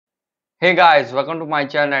Hey guys, welcome to my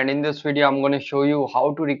channel, and in this video I'm going to show you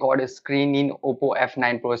how to record a screen in OPPO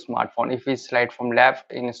F9 Pro smartphone. If we slide from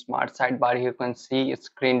left in smart sidebar, you can see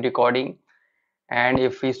screen recording, and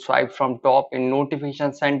if we swipe from top in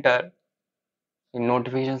notification center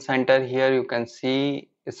here you can see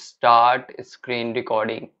start screen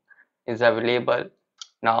recording is available.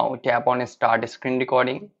 Now tap on start screen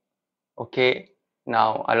recording. Okay,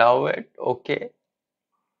 now allow it. Okay,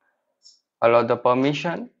 allow the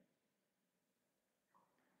permission,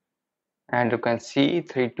 and you can see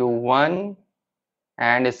 3 2 1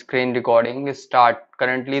 and screen recording start.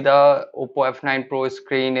 Currently the OPPO F9 Pro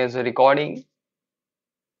screen is recording,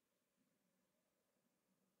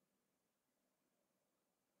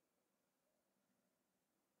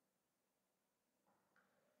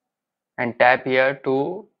 and tap here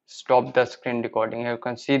to stop the screen recording. You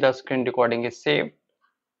can see the screen recording is saved.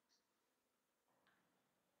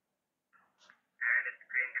 And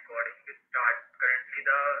screen recording is start. Currently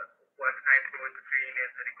the OPPO F9 Pro screen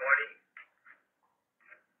is recording.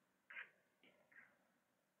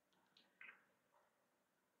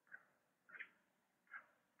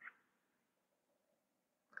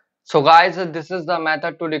 So guys, this is the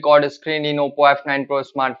method to record a screen in OPPO F9 Pro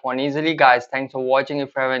smartphone easily. Guys, thanks for watching.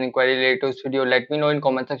 If you have any query related to this video, let me know in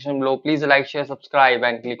comment section below. Please like, share, subscribe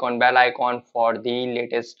and click on bell icon for the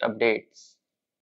latest updates.